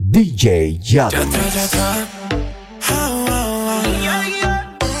DJ Jadix.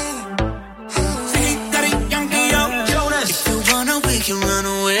 If you wanna, we can run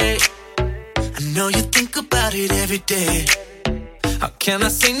away. I know you think about it every day. How can I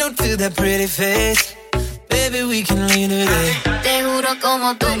say no to that pretty face? Baby, we can leave today. Te juro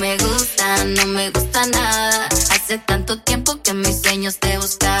como tú me gustas, no me gusta nada. Hace tanto tiempo que en mis sueños te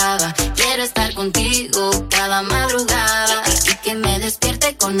buscaba. Quiero estar contigo cada madrugada y que me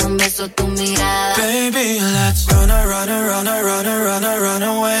despierte con un beso tu mirada. Baby, let's run away now. Run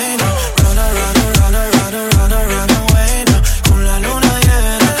away now. Con la luna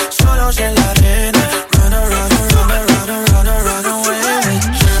llena, solos en la arena. Run away.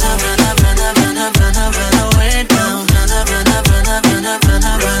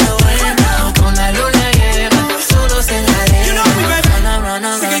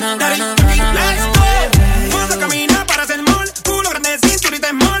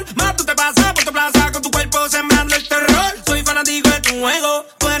 Juego,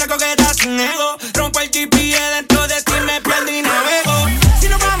 tú eres coqueta sin ego. Rompo el GPS dentro de ti, me pierdo y navego. Si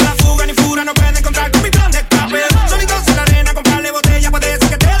no vamos a la fuga ni fura, no puedes encontrar con mi plan de escape. Solitos en la arena, comprarle botella, puede ser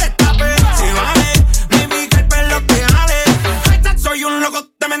que te destape. Si vale, baby, que el pelo te jale. Soy un loco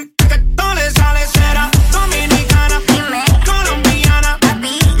de mente que todo le sale. Será dominicana, colombiana,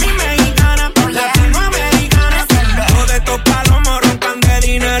 mi mexicana, latinoamericana. Todos estos palomos roncan de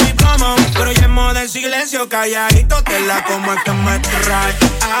dinero y plomo, pero yo en modo en silencio, calladito te la como es que me trae.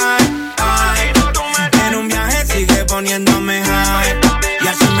 Ay, ay, en un viaje sigue poniéndome high y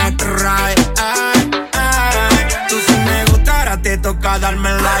así me trae. Ay, ay, tú si me gustara te toca darme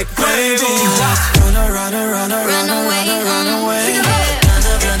like, baby. Run away.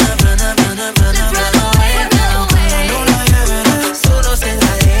 Solos en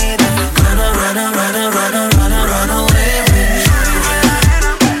la arena. Run away.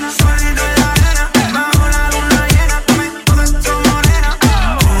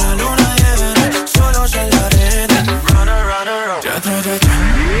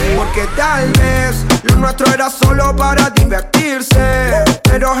 Porque tal vez lo nuestro era solo para divertirse,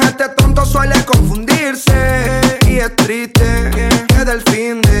 pero este tonto suele confundirse. Y es triste que del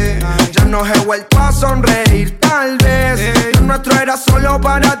fin de ya nos he vuelto a sonreír. Tal vez lo nuestro era solo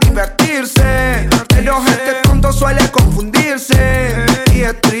para divertirse, pero este tonto suele confundirse. Y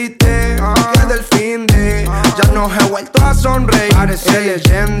es triste que del fin de ya nos he vuelto a sonreír. Parece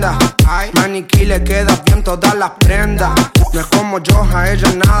leyenda, maniquí le queda bien todas las prendas. No es como yo, a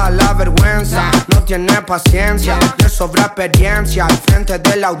ella nada la vergüenza. No tiene paciencia, le sobra experiencia al frente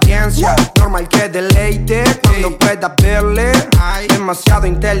de la audiencia. Normal que deleite cuando pueda verle. Demasiado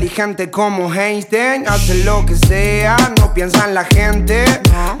inteligente como Einstein. Hace lo que sea, no piensa en la gente.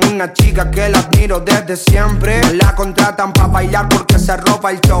 Una chica que la admiro desde siempre. La contratan pa' bailar porque se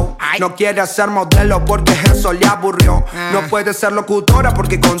roba el show. No quiere ser modelo porque eso le aburrió. No puede ser locutora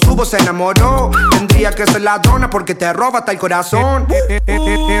porque con su voz se enamoró. Tendría que ser ladrona porque te roba hasta el corazón.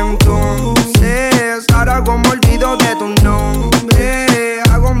 Entonces, ahora como olvido de tu nombre,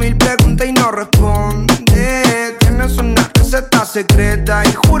 hago mil preguntas y no responde. Tienes una receta secreta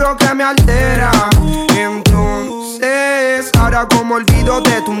y juro que me altera. Entonces, ahora como olvido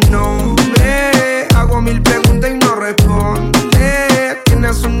de tu nombre, hago mil preguntas y no responde.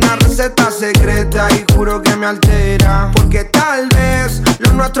 Tienes una receta secreta y juro que me altera. Porque tal vez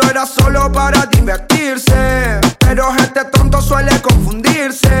lo nuestro era solo para divertirse, pero este tonto suele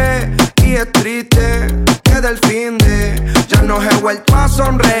confundirse. Y es triste que del fin de ya nos he vuelto a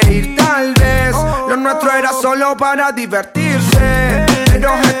sonreír. Tal vez lo nuestro era solo para divertirse,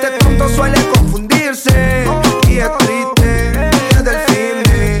 pero este tonto suele confundirse. Y es triste que del fin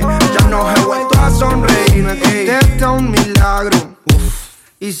de ya nos he vuelto a sonreír. Me contesta un milagro.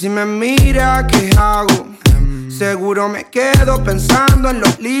 Y si me mira, ¿qué hago? Seguro me quedo pensando en lo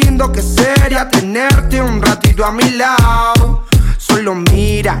lindo que sería tenerte un ratito a mi lado. Solo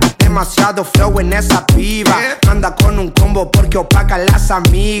mira, demasiado flow en esa piba. Anda con un combo porque opaca a las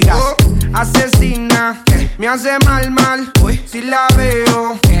amigas. Asesina, me hace mal, si la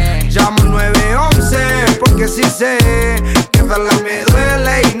veo. Llamo 911 porque sí sé que verla me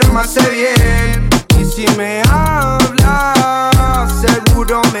duele y no me hace bien. Y si me habla,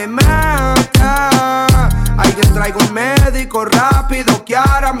 seguro me mata. Ay, que traigo un médico rápido que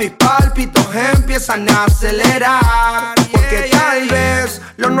ahora mis pálpitos empiezan a acelerar. Porque tal vez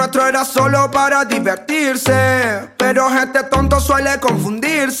lo nuestro era solo para divertirse, pero este tonto suele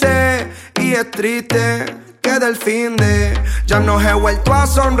confundirse. Y es triste que del fin de ya nos he vuelto a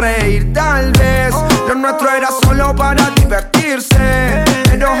sonreír. Tal vez lo nuestro era solo para divertirse,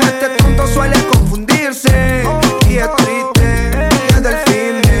 pero este tonto suele confundirse. Y es triste que del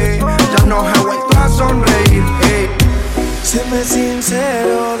fin de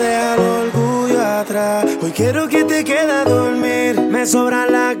dormir. Me sobra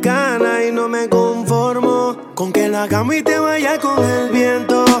la gana y no me conformo con que la cama y te vaya con el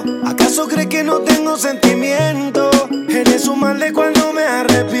viento. ¿Acaso crees que no tengo sentimiento? Eres un mal de cuando me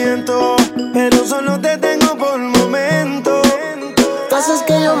arrepiento, pero solo te tengo por momento. Tú haces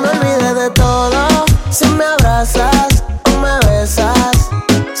que yo me olvide de todo. Si me abrazas o me besas,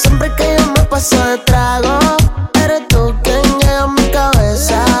 siempre que yo me paso de trago, eres tú quien llega a mi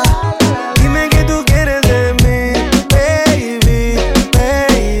cabeza. Dime que tú quieres de mí, baby,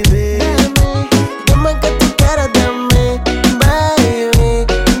 baby. Dime que tú quieres de mí, baby,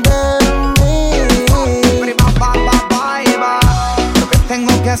 de mí. Lo que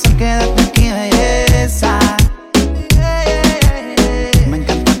tengo que hacer, quédate aquí, belleza. Me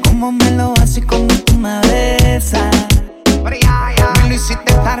encanta cómo me lo haces cuando tú me besas. Me lo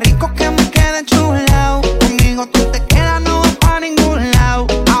hiciste tan rico que me quedé chulao. Conmigo tú te quedas, no vas pa' ningún lado.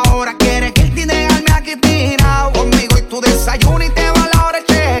 Ahora quieres irte y dejarme aquí tirado. Conmigo y tu desayuno y te va la hora de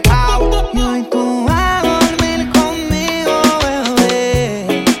checao. Y hoy tú vas a dormir conmigo,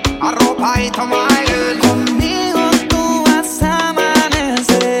 bebé. Arropadito, my girl. Conmigo tú vas a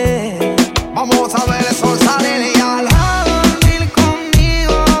amanecer. Vamos a ver el sol salir y al a dormir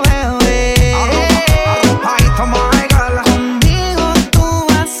conmigo, bebé. Arropadito, my girl. Conmigo tú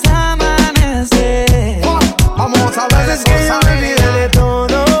vas a amanecer. Vamos a ver el Es sol que yo me salir y olvidé de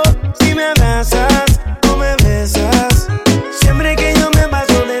todo. Si me abrazas o me besas, siempre que yo me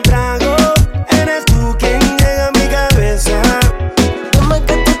paso de trago, eres tú quien llega a mi cabeza. Dime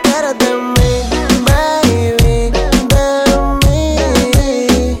que tú quieres de mí, baby, de mí.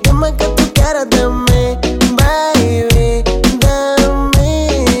 Dime que tú quieres de mí, baby, de mí.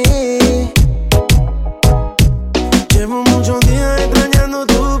 Llevo muchos días extrañando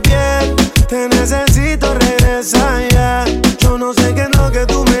tu piel. Te necesito, regresa ya. Yo no sé qué es lo que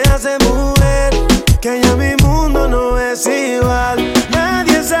tú me haces, mujer, que ya mi mundo no es igual.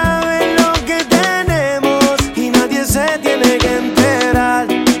 Nadie sabe lo que tenemos y nadie se tiene que enterar.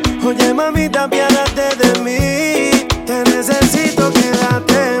 Oye, mamita, apiádate de mí. Te necesito,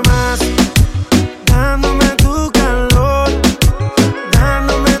 quédate más. Dándome tu calor,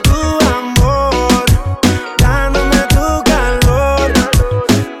 dándome tu amor, dándome tu calor,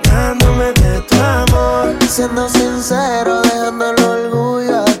 dándome de tu amor. Siendo sincero, dejando el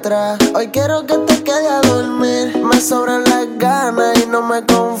orgullo atrás. Hoy quiero que te quedes a dormir. Me sobran las ganas y no me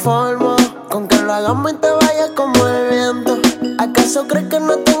conformo con que lo hagamos y te vayas como el viento. ¿Acaso crees que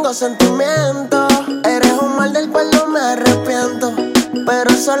no tengo sentimientos? Eres un mal del cual no me arrepiento,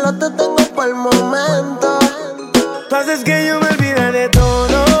 pero solo te tengo por momento. Tú haces que yo me olvide de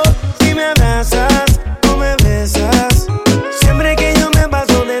todo. Si me abrazas o me besas, siempre que yo me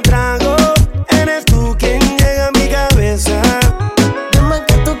paso de trago, eres tú quien llega a mi cabeza. Dime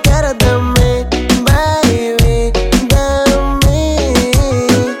que tú quieres de mí, baby, de mí.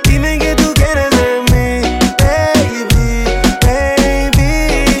 Dime que tú quieres de mí, baby,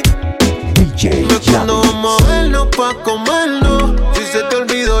 baby. Dime cuándo vamos a vernos pa' comernos. Si se te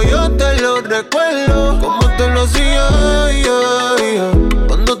olvidó yo te lo recuerdo. Como te lo hacía,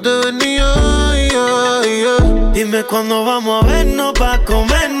 cuando te venía, Dime cuándo vamos a vernos pa'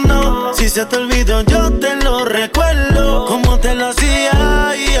 comernos. Si se te olvidó yo te lo recuerdo. Como te lo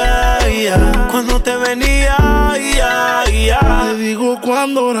hacía, cuando te venía, Te digo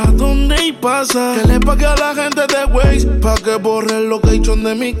cuándo, hora, dónde y pasa. Que le pague a la gente de Waze pa' que borre el location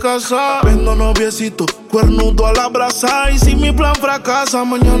de mi casa. Vendo noviecito, cuernudo a la brasa. Y si mi plan fracasa,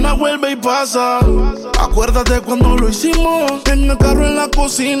 mañana vuelve y pasa. Acuérdate cuando lo hicimos en el carro, en la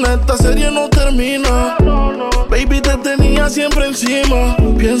cocina. Esta serie no termina. Baby, te tenía siempre encima.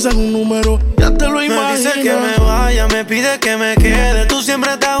 Piensa en un número, ya te lo me imaginas. dice que me vaya, me pide que me quede. Tú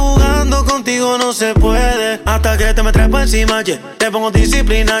siempre estás jugando, contigo no se puede. Hasta que te me trepo encima, yeah. Te pongo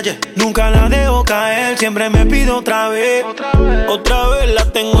disciplina, yeah. Nunca la dejo caer, siempre me pido otra vez. Otra vez la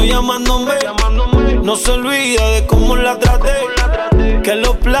tengo llamándome. No se olvida de cómo la traté. Que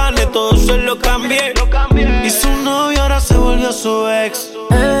los planes todos se los cambié. Y su novio ahora se volvió su ex.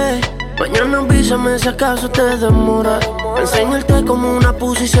 Mañana avísame si acaso te demora. Enseñarte como una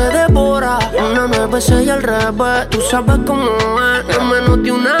pussy se devora. Una 9-6 al revés, tú sabes cómo es. En menos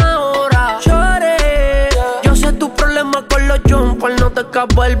de una hora. Lloré, yo sé tu problema con los jumpers. No te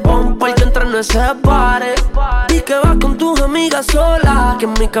acabo el bumper, que entra en ese pare. Di que vas con tus amigas solas, que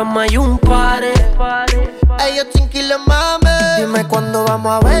en mi cama hay un pare. Ellos tranquilos, mami. Dime cuándo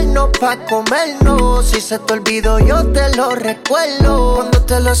vamos a vernos pa' comernos. Si se te olvidó, yo te lo recuerdo. Cuando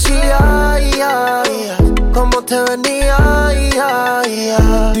te lo hacía, cómo te venía,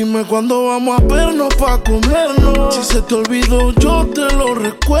 Dime cuándo vamos a vernos pa' comernos. Si se te olvidó, yo te lo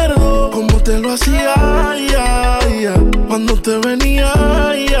recuerdo. Cómo te lo hacía, cuando te venía,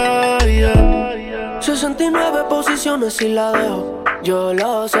 69 posiciones y la dejo. Yo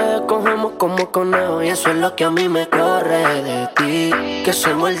lo sé, cogemos como conejo. Y eso es lo que a mí me corre de ti. Que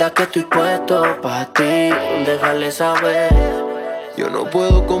se muerda que estoy puesto pa' ti. Déjale saber. Yo no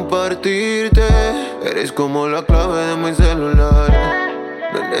puedo compartirte. Eres como la clave de mi celular.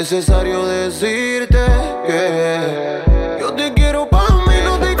 No es necesario decirte que yo te quiero pa' mí,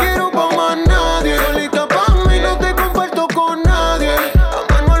 no te quiero pa' más nadie. Solita pa' mí, no te comparto con nadie.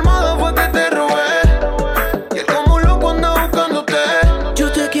 A mano armada fue que te robé. Y él como un loco anda buscándote.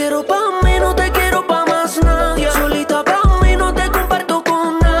 Yo te quiero pa' mí, no te quiero pa' más nadie. Solita pa' mí, no te comparto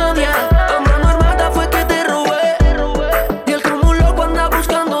con nadie. A mano armada fue que te robé. Y él como un loco anda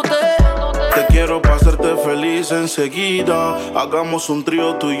buscándote. Te quiero pa' hacerte feliz enseguida. Hagamos un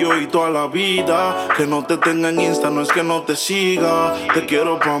trío tú y yo y toda la vida. Que no te tenga en Insta, no es que no te siga. Te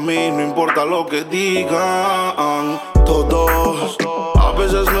quiero pa' mí, no importa lo que digan todos. A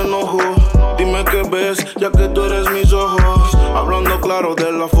veces me enojo. Dime qué ves, ya que tú eres mis ojos. Hablando claro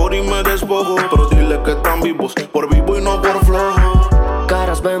de la for y me despojo. Pero dile que están vivos, por vivo y no por flojo.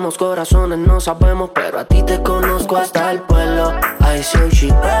 Caras vemos, corazones no sabemos, pero a ti te conozco hasta el pueblo. I see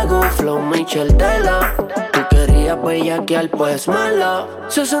Chicago, Flow, Michelle Tela. Tú querías bellaquear, pues mala.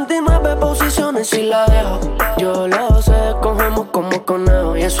 69 posiciones y la dejo. Yo lo sé, cogemos como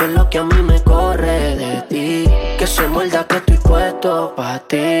conejo. Y eso es lo que a mí me corre de ti. Que se muerda que estoy puesto pa'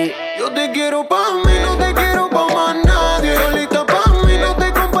 ti. Yo te quiero pa' mí, no te quiero pa' más nadie. Solita pa' mí, no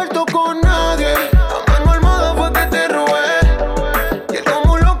te comparto con nadie. A mano armada fue que te robé. Y él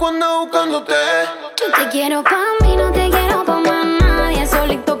como un loco anda buscándote. Yo te quiero pa' mí, no te quiero pa' más nadie.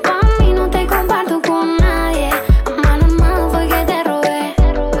 Solito pa' mí, no te comparto con nadie. A mano armada fue que te robé.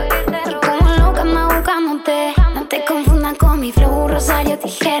 Y como loca anda buscándote. No te confundas con mi flow, Rosario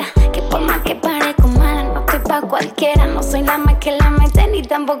Tijera. Que por más que parezco mala, no estoy pa' cualquiera. No soy la más que la mete, ni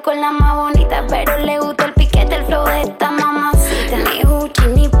tampoco la más bonita. Pero le gusta el piquete, el flow de esta mamacita. Ni Gucci,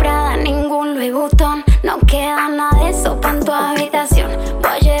 ni Prada, ningún Louis Vuitton. No queda nada de eso pa' en tu habitación.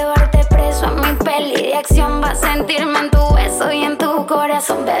 Voy a llevarte preso a mi peli de acción. Vas a sentirme en tu beso y en tu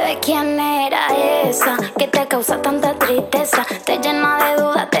corazón. Bebé, ¿quién era esa que te causa tanta tristeza? Te llena de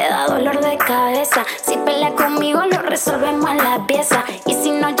dudas, te da dolor de cabeza. Si peleas conmigo lo resolvemos en la pieza. Y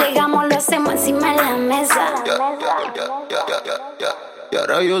si no llegamos lo hacemos encima de la mesa. Y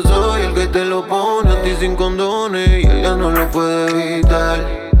ahora yo soy el que te lo pone a ti sin condones. Y ella no lo puede evitar.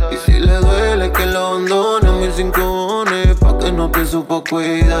 Y si le duele que lo abandone a mis 5 cojones. Pa' que no te supo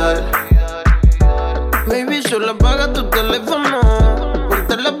cuidar. Baby, solo apaga tu teléfono.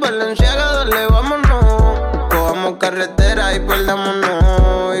 Ponte la Balenciaga, dale, vámonos. Cojamos carretera y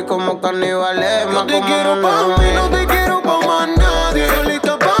perdámonos. Y como carnivales, yo te quiero pa' mí, no te quiero pa' más nadie.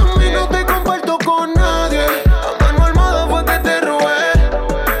 Solita pa' mí, no te comparto con nadie. A mano armada fue que te robé.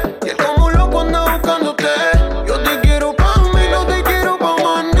 Y él como un loco anda buscándote. Yo te quiero pa' mí, no te quiero pa'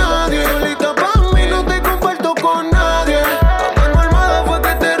 más nadie. Solita pa' mí, no te comparto con nadie. A mano armada fue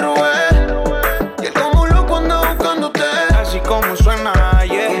que te robé. Y él como un loco anda buscándote. Así como suena,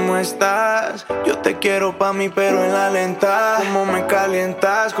 yeah. ¿Cómo estás? Yo te quiero pa' mí pero en la lenta. Cómo me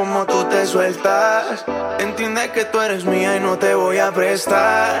calientas, cómo tú te sueltas. Entiende que tú eres mía y no te voy a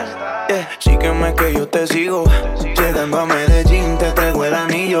prestar, yeah. Sígueme que yo te sigo. Llegando a Medellín te traigo el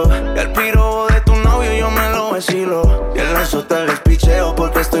anillo. Y al piro de tu novio yo me lo vacilo. Y en la sota les picheo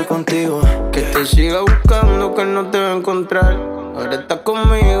porque estoy contigo. Que te siga buscando, que no te va a encontrar. Ahora estás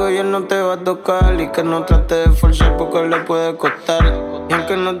conmigo y él no te va a tocar. Y que no trate de forzar porque le puede costar. Y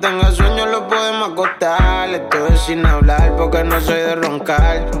aunque no tenga sueño lo podemos acostar. Estoy sin hablar porque no soy de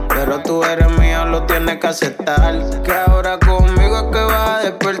roncar. Pero tú eres mío, lo tienes que aceptar. Que ahora conmigo es que vas a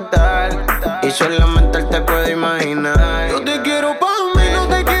despertar. Y solamente él te puede imaginar. Yo te quiero pa' mí, no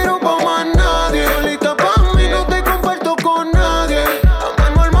te quiero pa' más nadie. Solita pa' mí, no te comparto con nadie. A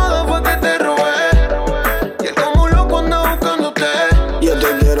mano armada fue que te robé. Y él como un loco anda buscándote. Yo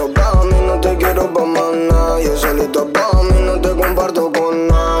te quiero pa' mí, no te quiero pa' más nadie. Solito pa' mí, no te comparto con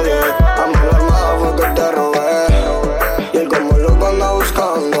nadie. A mano armada fue que te robé. Y él como un loco anda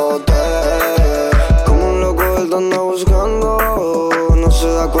buscándote. Como un loco él anda buscando. No se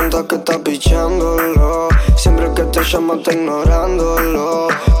da cuenta que está pichándolo. Siempre que te llama está ignorándolo.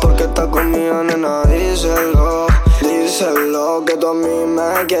 Porque está conmigo, nena, díselo. Díselo que tú a mí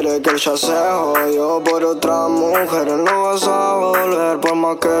me me quiere que él ya se jodió por otra mujer. No vas a volver por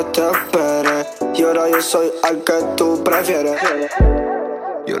más que te espere. Y ahora yo soy al que tú prefieres.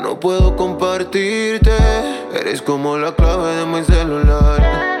 Yo no puedo compartirte, eres como la clave de mi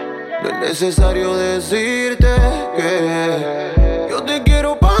celular. No es necesario decirte que yo te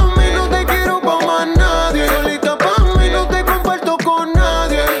quiero pa' mí, no te quiero pa' más nadie. Solita pa' mí, no te comparto con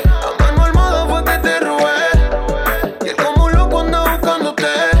nadie. A mano armada fue que te robé, y él como un loco anda buscándote.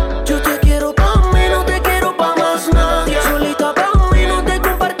 Yo te quiero pa' mí, no te quiero pa' más nadie. Solita pa' mí, no te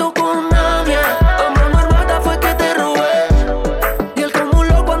comparto con nadie. A mano armada fue que te robé, y él como un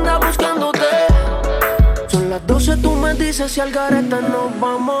loco anda buscándote. Son las 12, tú me dices si al garete nos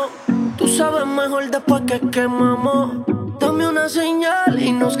vamos. Tú sabes mejor después que quemamos. Dame una señal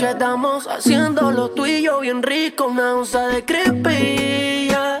y nos quedamos haciéndolo tú y yo bien rico. Una onza de creepy,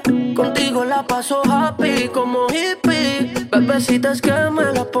 yeah. Contigo la paso happy como hippie. Bebecita es que me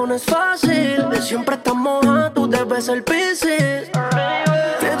la pones fácil. De siempre estás moja, tú debes ser Piscis.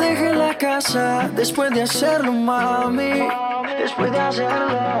 Te dejé en la casa después de hacerlo, mami. Después de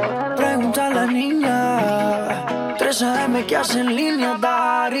hacerlo, pregunta a la niña 3 AM que hace en línea,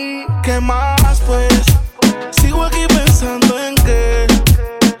 Dari. ¿Qué más pues? Sigo aquí pensando en qué.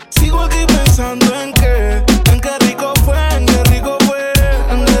 Sigo aquí pensando en qué. En qué rico fue, en qué rico fue.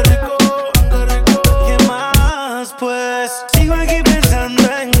 En qué rico, en qué rico. ¿Qué más pues? Sigo aquí pensando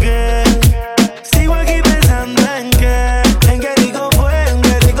en qué. Sigo aquí pensando en qué. En qué rico fue, en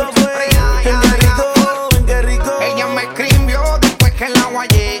qué rico fue. En qué rico, en qué rico. Ella me escribió después que la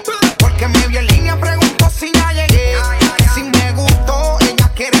guayé, porque me vio en línea, preguntó si ya llegué. Si me gustó, ella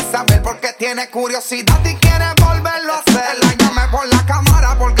quiere saber porque tiene curiosidad y quiere volverlo a hacer. La llamé por la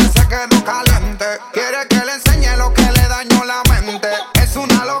cámara porque se quedó caliente. Quiere que le enseñe lo que le dañó la mente. Es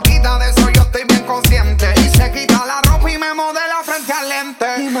una loquita, de eso yo estoy bien consciente. Y se quita la ropa y me modela frente al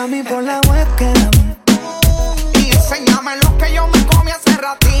lente. Y mami por la webcam. Y enséñame lo que yo me comí hace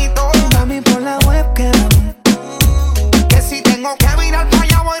ratito. Y mami por la webcam. Que si tengo que virar para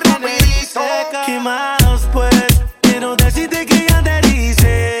allá voy rapidito. ¿Qué más pues? Quiero decirte que ya te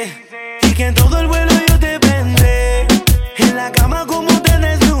dice y que en todo el vuelo yo te vendré. En la cama como te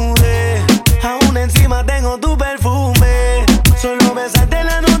desnude, aún encima tengo tu perfume. Solo besarte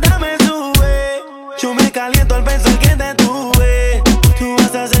la nota me sube. Yo me caliento al pensar que te tuve. Tú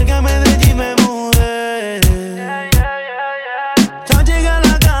vas a hacer que me deje y me mude. Ya llegué a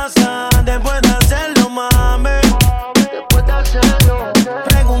la casa después de hacerlo, mami. Después de hacerlo,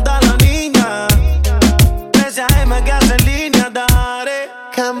 pregunta a la niña 3 AM que hace en línea, Dare.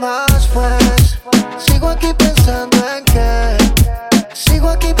 ¿Qué más pues? Sigo aquí pensando en qué. Sigo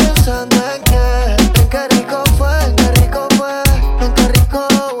aquí pensando en qué. En qué rico fue, en qué rico fue. En qué rico,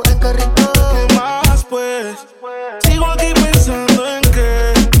 en qué rico. ¿Qué más pues? Sigo aquí pensando en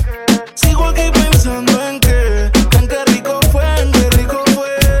qué. Sigo aquí pensando en qué. En qué rico fue, en qué rico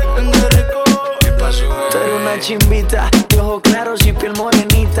fue. En qué rico. Tú eres una chimbita, de ojos claros y piel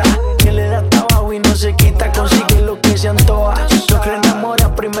morenita, que le da hasta abajo y no se quita. Consigue lo que se antoja. Yo creo enamora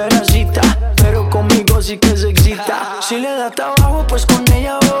a primera cita, pero conmigo sí que se excita. Si le da hasta abajo, pues con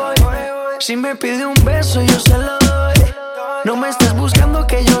ella voy. Si me pide un beso, yo se lo doy. No me estés buscando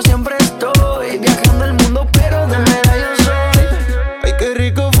que yo siempre estoy viajando el mundo, pero de mera yo soy. Ay, qué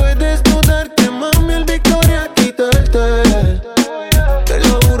rico fue desnudarte, mami, el Victoria quitarte. Te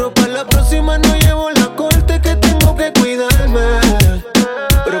lo juro, para la próxima no llevo la corte, que tengo que cuidarme.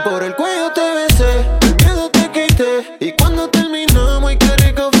 Pero por el cuello te besé, el miedo te quité. Y cuando terminamos, ay, qué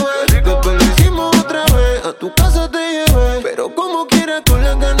rico fue. Después lo hicimos otra vez, a tu casa te llevé. Pero como quiera con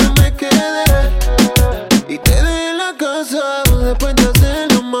las ganas me quedé. Y te dejé en la casa después de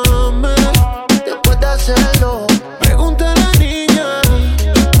hacerlo, mami. Después de hacerlo, Pregunta a la niña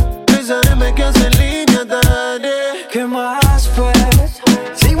 3 AM que hace en línea, dale. ¿Qué más pues?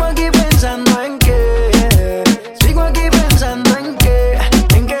 Sigo aquí pensando en qué. Sigo aquí pensando en qué.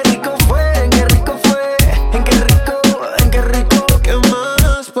 En qué rico fue, en qué rico fue. En qué rico, en qué rico. ¿Qué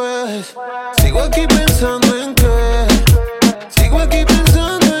más pues? Sigo aquí pensando en qué. Sigo aquí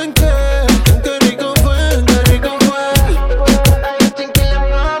pensando en qué. En qué rico fue, en qué rico fue.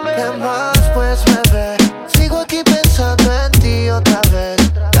 ¿qué más pues, bebé? Sigo aquí pensando en ti otra vez.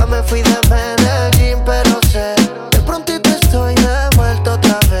 Ya me fui de Medellín, pero sé de prontito estoy de vuelta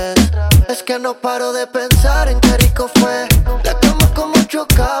otra vez. Es que no paro de pensar en qué rico fue. La cama como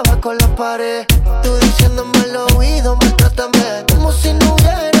chocaba con la pared. Tú diciéndome al oído, maltrátame como si no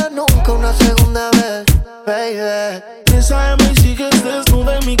hubiera nunca una segunda vez, baby. 3 AM y sigues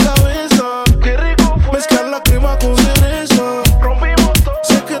desnuda en mi cabeza. Qué rico fue. Mezclar la crema con cereza. Rompimos todo.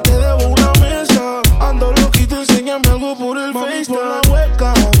 Sé que te debo una mesa. Ando loquito, enséñame algo por el Face. Por la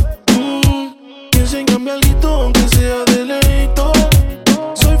hueca.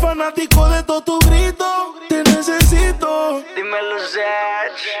 fanático de todo tu grito. Te necesito. Dímelo,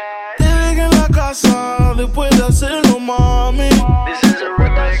 Sech. Te dejé en la casa después de hacerlo, mami. This is a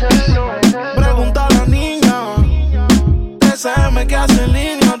remix. Pregunta a la niña. SM que hace en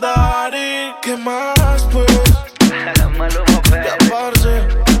línea, daddy. ¿Qué más, pues? Maluma, Ya, parce.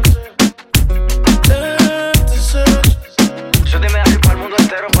 Eso dime así para el mundo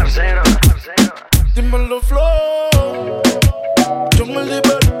entero, parcero. Dímelo, flow. Yo me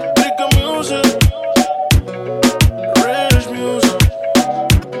liberto, music. Rich music.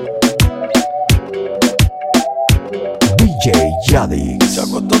 DJ Jadix. Se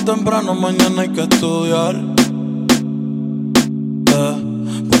acostó temprano, mañana hay que estudiar.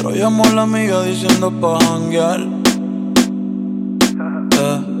 Pero llamó a la amiga diciendo pa' janguear.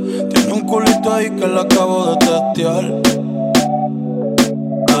 Tiene un culito ahí que la acabo de testear.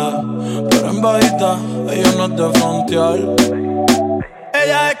 Pero en bajita, ella no es de frontear.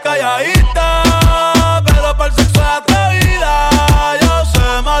 Ella es calladita, pero para el sexo es atrevida. Yo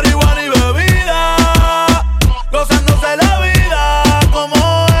sé marihuana y bebida, gozándose la vida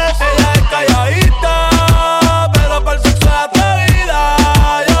como es. Ella es calladita, pero para el sexo es atrevida.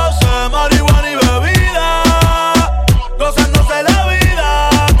 Yo sé marihuana y bebida, gozándose la vida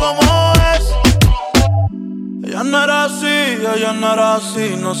como es. Ella no era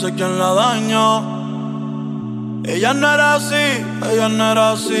así, no sé quién la dañó. Ella no era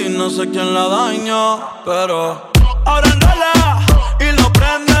así, no sé quién la dañó. Pero ahora enrola y lo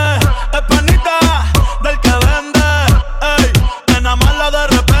prende. Es panita del que vende. Ey, nena mala de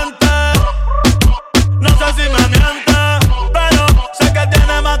repente. No sé si me miente, pero sé que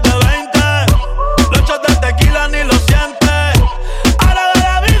tiene más de 20. Los shots de tequila ni lo siente. Ahora de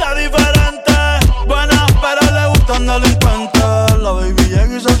la vida diferente. Buena, pero le gustan delincuentes. La baby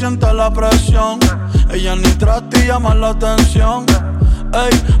llega y se siente la presión. Ella ni trata y llama la atención.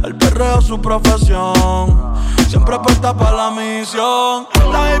 Ey, el perreo es su profesión. Siempre puesta para la misión.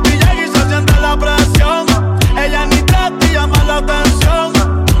 La baby llega y se siente la presión. Ella ni trata y llama la atención.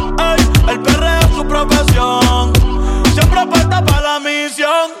 Ey, el perreo es su profesión. Siempre puesta para la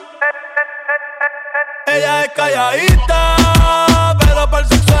misión. Ella es calladita, pero para el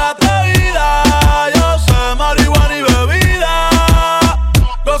sexo es atrevida. Yo sé marihuana y bebida,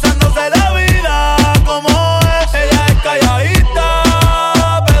 gozándose la vida como es. Ella es calladita,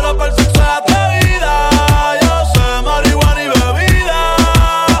 pero para el sexo es atrevida. Yo sé marihuana y bebida,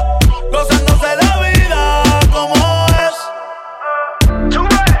 gozándose la vida como es.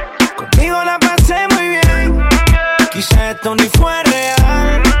 Contigo la pasé muy bien. Quizá esto ni fue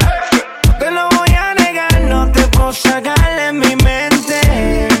real. Te lo voy a negar, no te puedo sacar de mi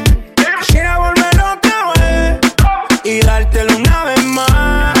mente. Quisiera volver otra vez y dártelo una vez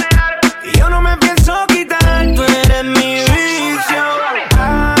más. Y yo no me pienso quitar, tú eres mi vicio.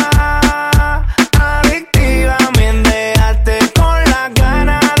 Adictiva, me dejaste con las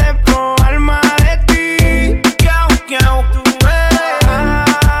ganas de probar más de ti. Tú eres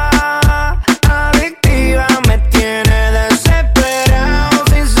adictiva, me tienes desesperado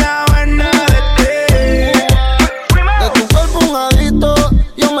sin saber nada de ti. De tu cuerpo un adicto,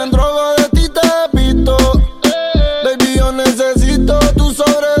 yo me endrogo de ti, te visto. Baby, yo necesito tu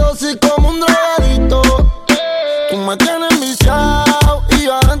sobredosis como un drogadito. Tú me tienes viciado y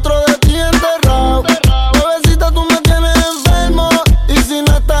yo adentro de ti enterrado. Bebecita, tú me tienes enfermo y si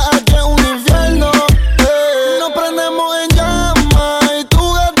no estás aquí es un infierno. Nos prendemos en llamas y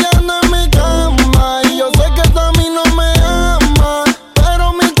tú gateando en mi cama. Y yo sé que tú a mí no me amas,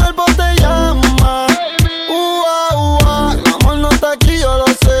 pero mi cuerpo te llama. El amor no está aquí, yo lo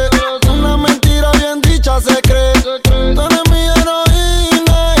sé. Una mentira bien dicha se cree. Tú eres mi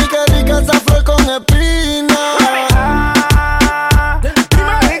heroína y qué rica esa flor con espina.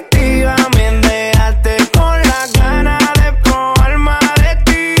 Adictiva, me dejaste con las ganas de probar más de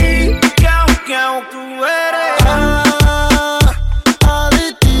ti. Tú eres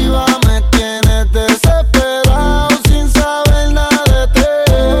Adictiva, me tienes desesperado sin saber nada de ti.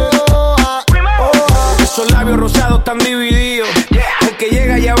 Esos labios rosados están divididos. El que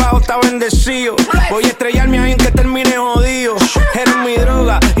llega allá abajo está bendecido. Voy a estrellarme ahí en que termine jodido. Eres mi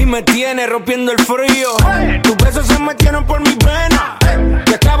droga y me tiene rompiendo el frío. Tus besos se metieron por mis venas.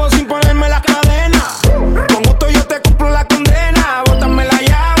 Y acabo sin ponerme las cadenas. Con gusto yo te cumplo la condena. Bótame la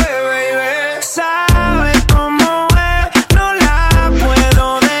llave, baby. Sabes cómo es, no la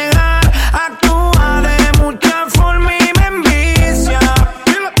puedo dejar. Actúa de mucha forma y me envicia.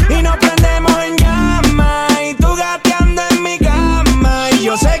 Y nos prendemos en llamas y tú gateando en mi cama. Y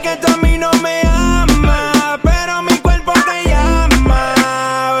yo sé que tú a mí no me amas, pero mi cuerpo te llama,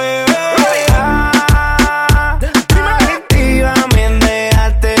 bebé. Adictiva, me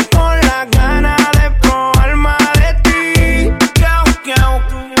dejaste con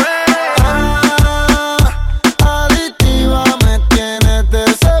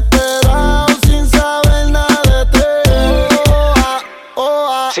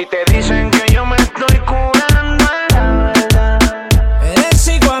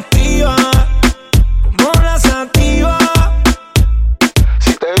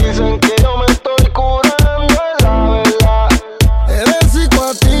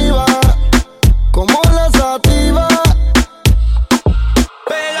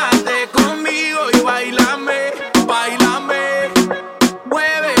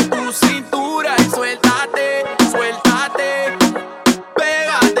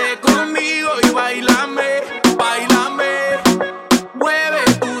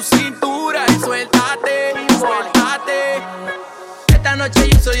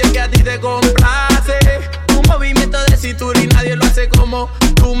soy el que a ti te complace. Un movimiento de cintura y nadie lo hace como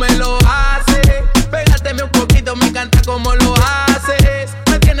tú me lo haces. Pégate un poquito, me encanta como lo haces.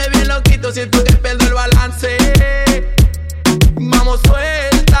 Me tiene bien loquito, siento que pierdo el balance. Vamos,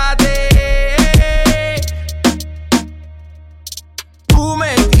 suéltate. Tú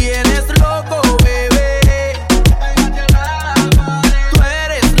me tienes loco, bebé. Tú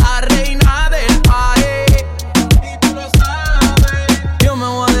eres la reina del party y tú lo sabes. Yo me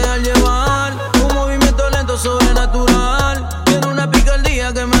voy a dejar llevar. Un movimiento lento, sobrenatural. Tiene una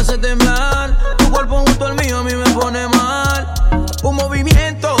picardía que me hace temblar. Tu cuerpo junto al mío a mí me pone mal. Un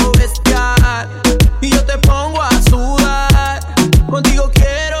movimiento bestial y yo te pongo a sudar. Contigo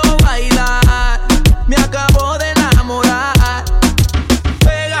quiero bailar. Me acabo de enamorar.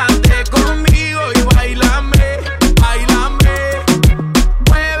 Pégate conmigo y bailame, bailame.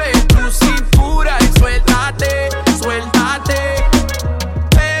 Mueve tu cintura y suéltate, suéltate.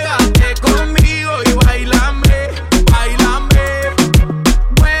 Pégate conmigo y bailame, bailame.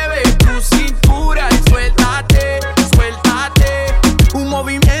 Mueve tu cintura y suéltate, suéltate. Un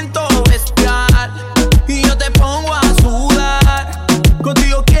movimiento bestial y yo te pongo a sudar.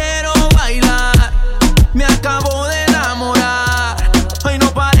 Contigo quiero bailar. Me acabo de enamorar. Ay,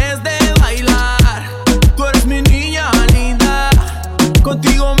 no pares de bailar. Tú eres mi niña linda.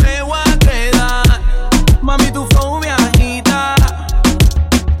 Contigo me voy a quedar. Mami, tu flow me agita.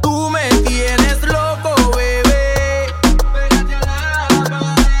 Tú me tienes loco, bebé.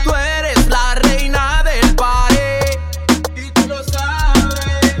 Tú eres la reina del party y tú lo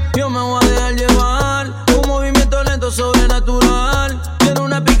sabes. Yo me voy a dejar llevar. Un movimiento lento, sobrenatural. Tiene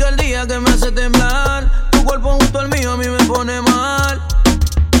una picardía que me hace temblar. Tu cuerpo junto al mío a mí me pone mal.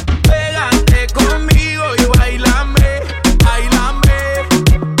 Pégate conmigo y bailame, bailame.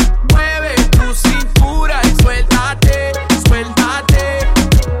 Mueve tu cintura y suéltate, suéltate.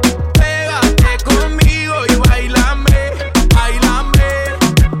 Pégate conmigo y bailame, bailame.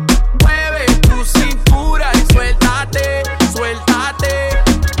 Mueve tu cintura y suéltate, suéltate.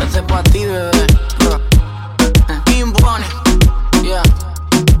 Este es pa' ti, bebé. Impone, yeah.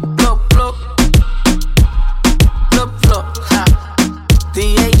 Plop, plop. Plop, plop, ja.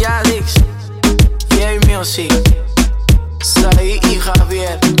 DJ Jadix, EA Music, Saí y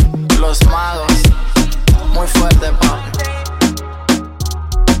Javier, los magos. Muy fuerte, papi.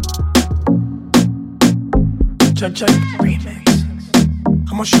 Check, check, remix.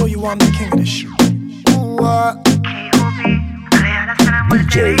 I'ma show you I'm the king of this shit.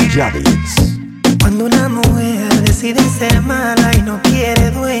 DJ Jadix. Cuando una mujer decide ser mala y no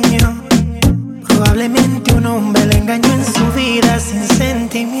quiere dueño, probablemente un hombre le engañó en su vida sin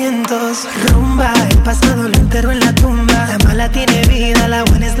sentimientos. Rumba, el pasado lo enterró en la tumba. La mala tiene vida, la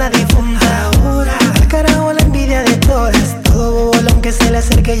buena es la difunta. Ahora, al carajo la envidia de todas. Todo bobo, aunque se le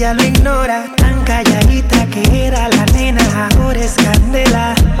acerque ya lo ignora. Tan calladita que era la nena, ahora es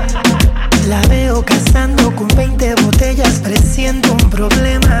candela. La veo cazando con 20 botellas, presiento un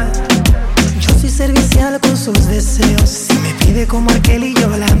problema. Yo soy servicial con sus deseos. Si me pide como aquel y yo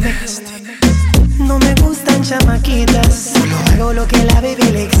la mezclo. No me gustan chamaquitas, solo hago lo que la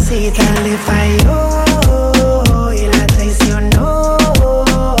baby le excita. Le falló y la traicionó.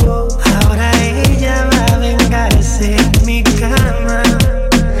 Ahora ella va a vengarse en mi cama.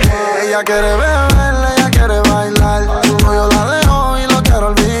 Ella quiere beber, ella quiere bailar. Su novio la dejó y lo quiere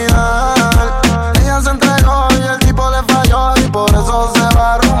olvidar. Ella se entregó y el tipo le falló y por eso se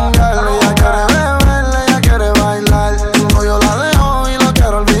va a rumbear. Ella quiere beber, ella quiere bailar. Su novio la dejó y lo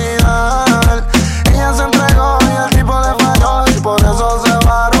quiere olvidar. Ella se entregó y el tipo le falló y por eso se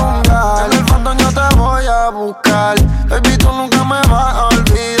va a rumbear. En el fondo yo te voy a buscar. Baby, tú nunca me vas a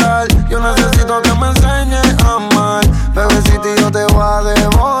olvidar. Yo necesito que me enseñes a amar. Bebecita, yo te voy a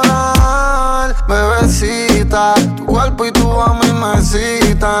devorar. Bebecita, tu cuerpo y tu a mí me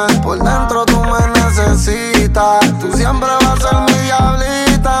citan. Por dentro tú me necesitas. Tú siempre vas a ser mi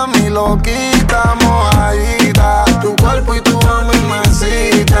diablita, mi loquita, mojadita. Tu cuerpo y tu a mí me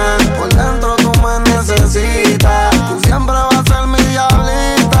citan. Por dentro tú me necesitas. Tú siempre vas a ser mi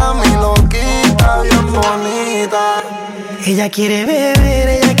diablita, mi loquita, bien bonita. Ella quiere beber,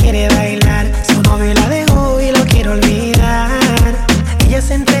 ella quiere bailar. Su novio la dejó y lo quiere olvidar. Ella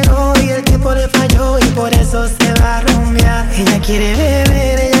se entregó y el tipo le falló y por eso se va a rumbear. Ella quiere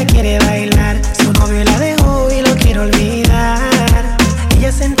beber, ella quiere bailar. Su novio la dejó y lo quiere olvidar.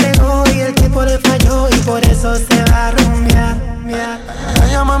 Ella se entregó y el tipo le falló y por eso se va a rumbear.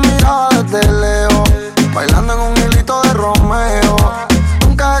 Ella me miraba desde lejos, bailando en un hilito de Romeo.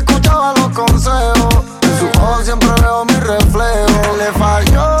 Nunca escuchaba los consejos, en sus ojos siempre veo mi reflejo. Le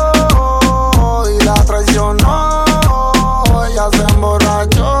falló y la traicionó, ella se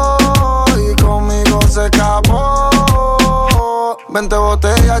emborrachó. 20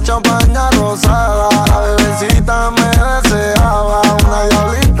 botellas, champaña rosada. La bebecita me deseaba. Una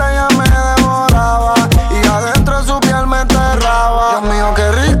diablita ya me devoraba. Y adentro de su piel me enterraba. Dios mío,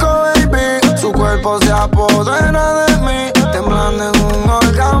 qué rico, baby. Su cuerpo se apodera de mí. Temblando en un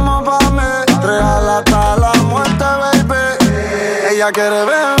orgasmo pa' mí. Real hasta la muerte, baby. Ella quiere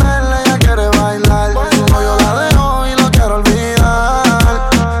beber, ella quiere bailar. Su novio la dejó y lo quiere olvidar.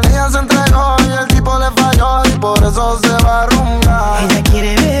 Ella se entregó y el tipo le falló. Y por eso se va a rumbar. Ella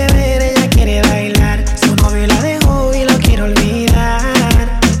quiere beber, ella quiere bailar. Su novio la dejó y lo quiere olvidar.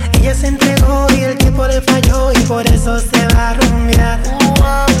 Ella se entregó y el tipo le falló. Y por eso se va a rumbear.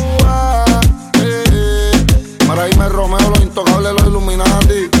 Para irme Romeo, los intocables, los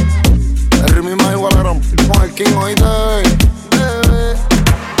Illuminati. El ritmo más igual a gran con el King, oíste, bebé.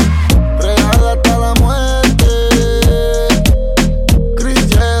 Real hasta la muerte. Chris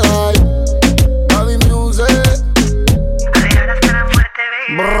Jedi, Baby Music.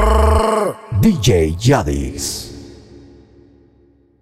 DJ Jadix.